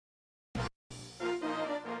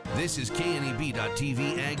This is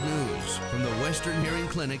KNEB.TV Ag News from the Western Hearing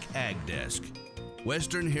Clinic Ag Desk.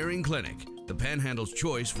 Western Hearing Clinic, the Panhandle's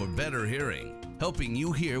choice for better hearing, helping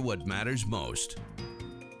you hear what matters most.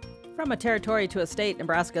 From a territory to a state,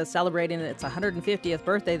 Nebraska is celebrating its 150th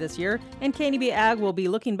birthday this year, and KNEB Ag will be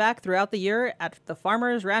looking back throughout the year at the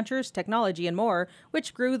farmers, ranchers, technology, and more,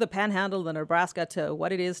 which grew the Panhandle of Nebraska to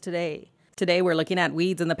what it is today. Today we're looking at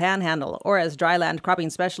weeds in the Panhandle, or as dryland cropping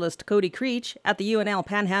specialist Cody Creech at the UNL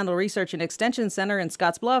Panhandle Research and Extension Center in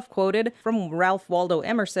Scottsbluff quoted from Ralph Waldo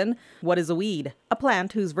Emerson, "What is a weed? A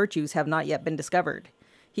plant whose virtues have not yet been discovered."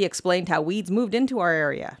 He explained how weeds moved into our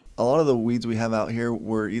area. A lot of the weeds we have out here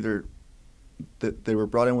were either that they were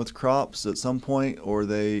brought in with crops at some point, or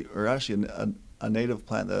they are actually a native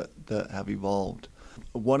plant that have evolved.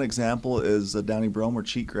 One example is downy brome or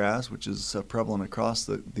cheatgrass, which is prevalent across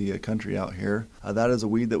the country out here. That is a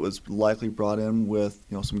weed that was likely brought in with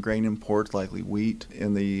some grain imports, likely wheat,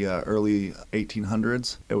 in the early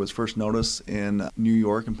 1800s. It was first noticed in New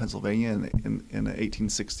York and Pennsylvania in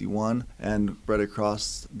 1861 and spread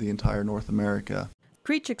across the entire North America.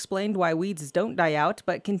 Creech explained why weeds don't die out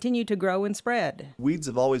but continue to grow and spread. Weeds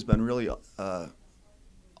have always been really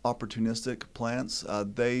opportunistic plants.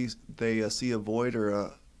 They see a void or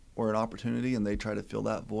an opportunity, and they try to fill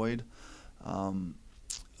that void.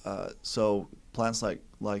 So plants like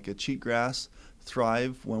a cheatgrass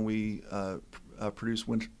thrive when we produce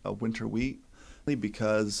winter wheat,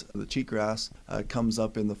 because the cheatgrass comes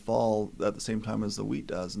up in the fall at the same time as the wheat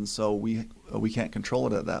does, and so we can't control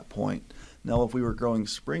it at that point. Now, if we were growing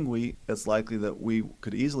spring wheat, it's likely that we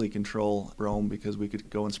could easily control brome because we could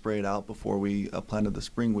go and spray it out before we planted the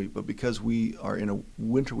spring wheat. But because we are in a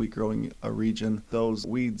winter wheat growing region, those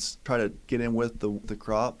weeds try to get in with the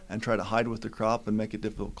crop and try to hide with the crop and make it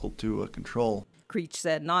difficult to control. Creech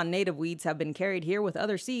said non-native weeds have been carried here with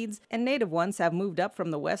other seeds, and native ones have moved up from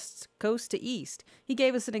the west coast to east. He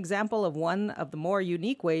gave us an example of one of the more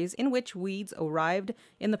unique ways in which weeds arrived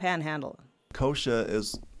in the Panhandle. Kochia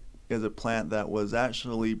is a plant that was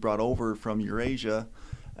actually brought over from Eurasia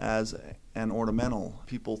as an ornamental.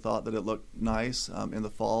 People thought that it looked nice in the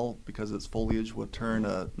fall because its foliage would turn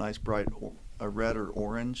a nice bright red or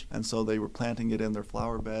orange, and so they were planting it in their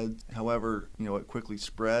flower beds. However, it quickly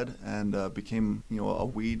spread and became a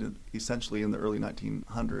weed essentially in the early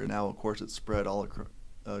 1900s. Now, of course, it's spread all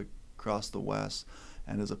across the West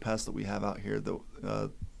and is a pest that we have out here that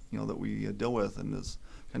that we deal with, and is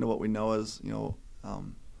kind of what we know as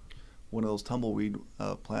one of those tumbleweed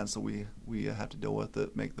plants that we have to deal with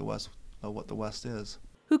that make the West what the West is.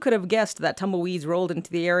 Who could have guessed that tumbleweeds rolled into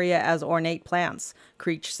the area as ornate plants?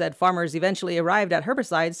 Creech said farmers eventually arrived at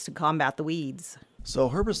herbicides to combat the weeds. So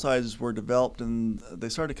herbicides were developed, and they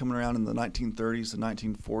started coming around in the 1930s and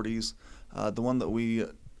 1940s. The one that we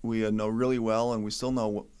know really well and we still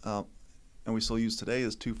know and we still use today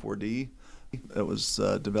is 2,4-D. It was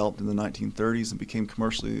developed in the 1930s and became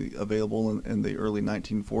commercially available in the early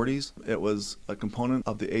 1940s. It was a component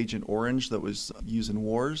of the Agent Orange that was used in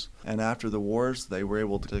wars, and after the wars they were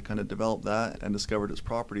able to kind of develop that and discovered its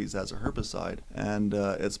properties as a herbicide. And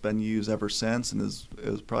it's been used ever since, and is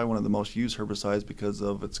probably one of the most used herbicides because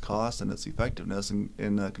of its cost and its effectiveness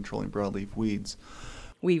in controlling broadleaf weeds.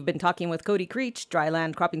 We've been talking with Cody Creech,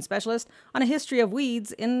 dryland cropping specialist, on a history of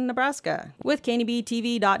weeds in Nebraska. With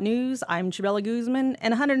KNEBTV.News, I'm Chabela Guzman,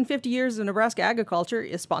 and 150 Years of Nebraska Agriculture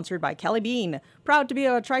is sponsored by Kelly Bean, proud to be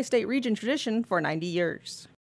a tri-state region tradition for 90 years.